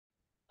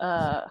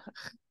Uh,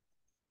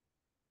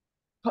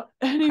 I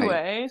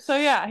anyway, so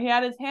yeah, he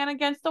had his hand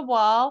against the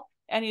wall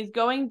and he's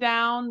going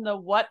down the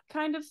what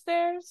kind of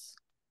stairs?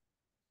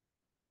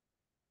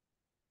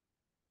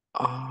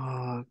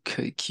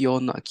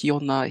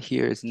 Kiona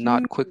here is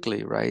not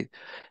quickly, right?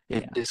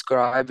 It's Yeah.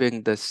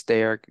 describing the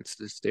stair, it's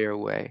the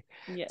stairway.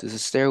 So the Yes.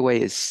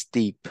 stairway is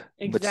steep,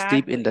 but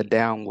steep in the Exactly.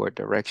 downward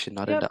direction,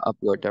 not in Yep. the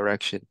upward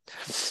direction.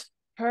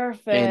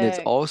 And it's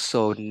Perfect.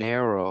 also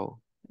narrow.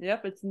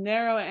 Yep, it's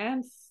narrow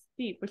and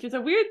steep, which is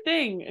a weird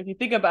thing if you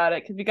think about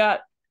it, because we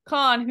got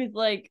Khan, who's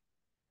like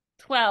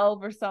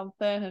 12 or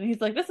something, and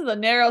he's like, this is a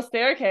narrow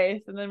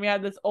staircase. And then we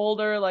had this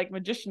older, like,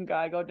 magician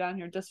guy go down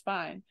here just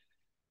fine.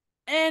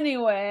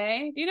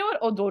 Anyway, do you know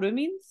what odoru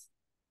means?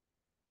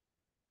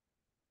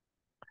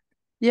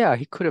 Yeah,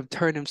 he could have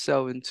turned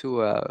himself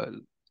into a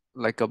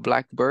like a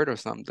black bird or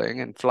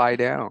something and fly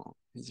down.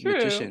 He's True.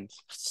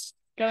 magicians.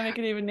 Gotta make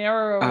it even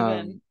narrower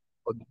then. Um,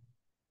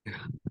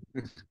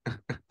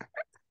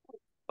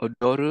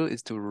 Odoru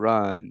is to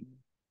run.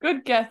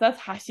 Good guess. That's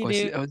Or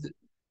is hashiru. it,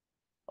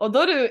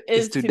 Odoru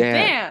is is to to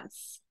dance.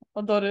 dance.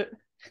 Odoru.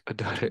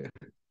 Odoru.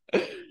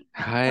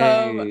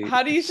 I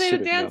How do you say to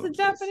should have dance in known this.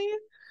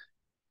 Japanese?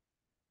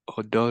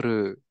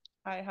 Odoru.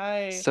 Hi,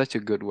 hi. Such a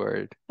good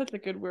word. Such a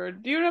good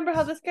word. Do you remember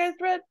how this guy's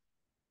read?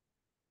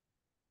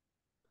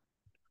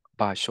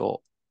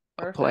 Basho.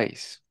 A Perfect.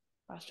 place,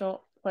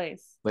 Basho,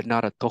 place. but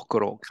not a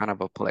tokoro kind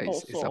of a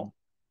place. Hoso.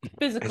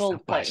 It's a Physical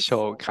place.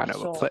 basho kind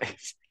of a Basho.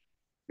 place.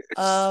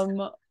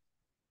 Um,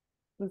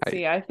 let's Right.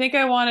 see. I think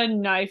I want a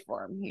knife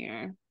form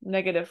here.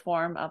 Negative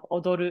form of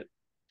odoru.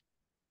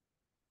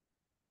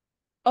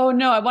 Oh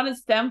no, I wanted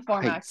stem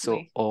form Right. So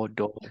actually.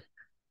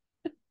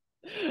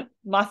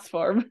 Mas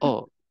form.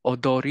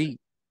 odori.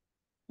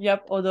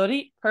 Yep,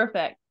 odori.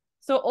 Perfect.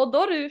 So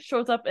odoru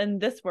shows up in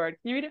this word.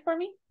 Can you read it for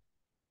me?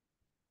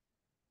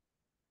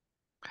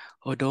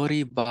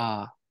 Odori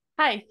ba.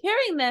 Hi.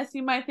 Hearing this,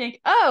 you might think,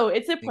 oh,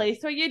 it's a place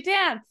where you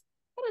dance.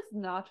 That is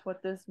not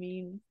what this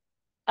means.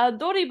 A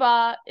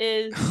doriba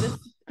is this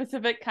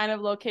specific kind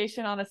of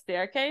location on a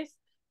staircase.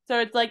 So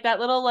it's like that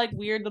little like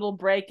weird little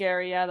break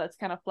area that's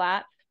kind of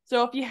flat.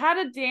 So if you had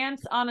a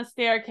dance on a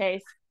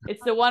staircase,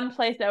 it's the one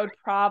place that would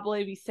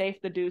probably be safe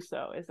to do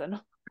so is an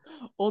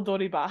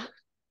odoriba.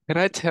 Can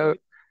I tell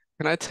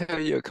can I tell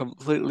you a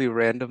completely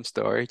random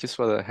story just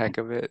for the heck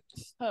of it?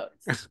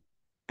 Pose.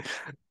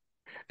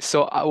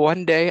 So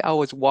one day I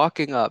was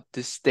walking up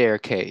this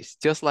staircase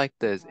just like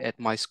this at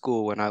my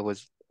school when I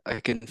was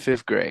like in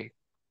fifth grade.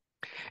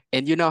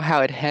 And you know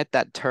how it had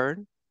that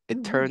turn? It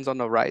Mhm. turns on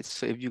the right.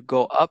 So if you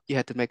go up, you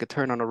had to make a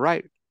turn on the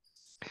right.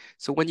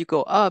 So when you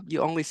go up,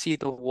 you only see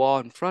the wall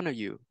in front of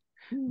you.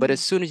 But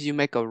as Mhm. soon as you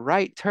make a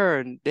right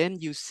turn, then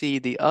you see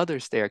the other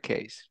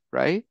staircase,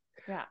 right?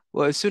 Yeah.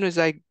 Well, as soon as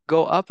I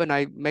go up and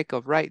I make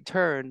a right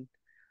turn,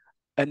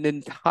 an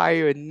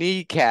entire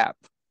kneecap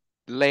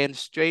lands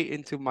straight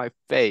into my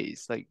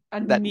face, like A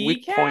that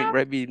weak point kneecap?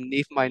 right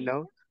beneath my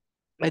nose.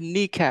 A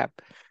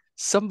kneecap.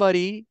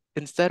 Somebody,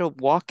 instead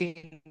of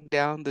walking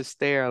down the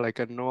stair like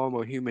a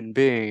normal human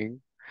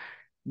being,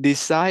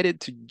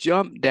 decided to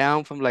jump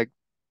down from like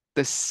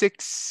the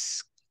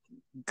sixth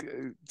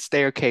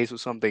staircase or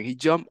something. He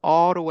jumped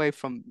all the way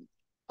from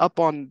up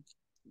on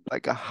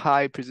like a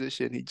high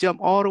position. He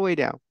jumped all the way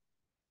down.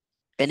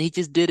 And he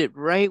just did it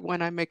right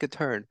when I make a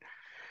turn.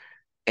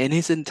 And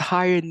his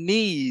entire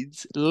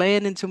knees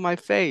land into my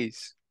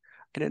face.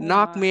 And it Oh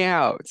knocked me my.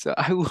 out. So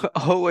I will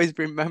always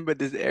remember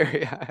this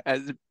area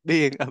as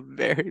being a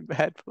very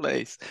bad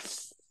place.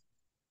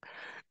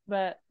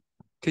 But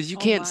Because you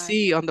oh can't my.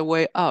 see on the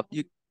way up.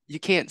 You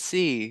can't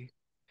see.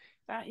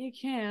 That you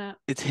can't.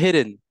 It's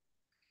hidden.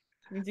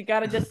 Means you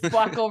gotta just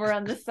walk over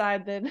on this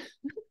side then.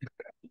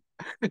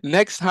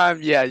 Next time,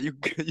 yeah, you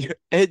you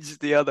edge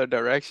the other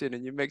direction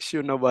and you make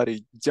sure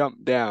nobody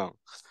jump down.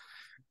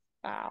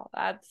 Wow,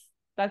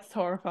 that's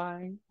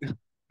horrifying.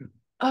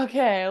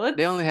 Okay,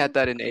 They let's only had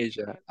that in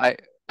Asia. I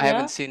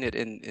haven't yeah. seen it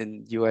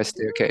in US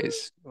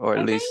staircase, or at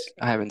I least think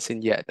I haven't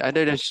seen yet. I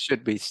know there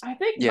should be, I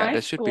think yeah, my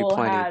there should be school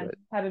plenty, had but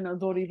had an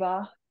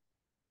odoriba.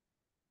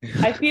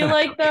 I feel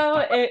like though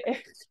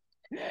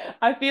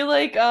I feel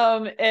like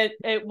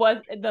it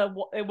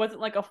wasn't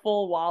like a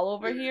full wall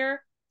over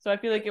here, so I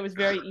feel like it was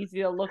very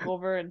easy to look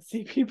over and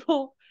see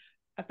people.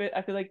 I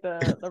feel like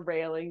the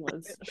railing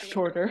was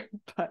shorter,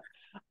 but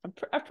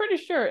I'm pretty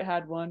sure it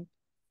had one.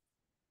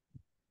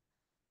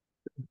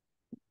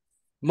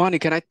 Monty,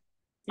 can I?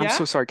 I'm Yeah.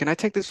 so sorry. Can I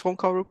take this phone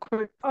call real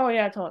quick? Oh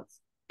yeah, tell us.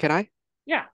 Can I? Yeah.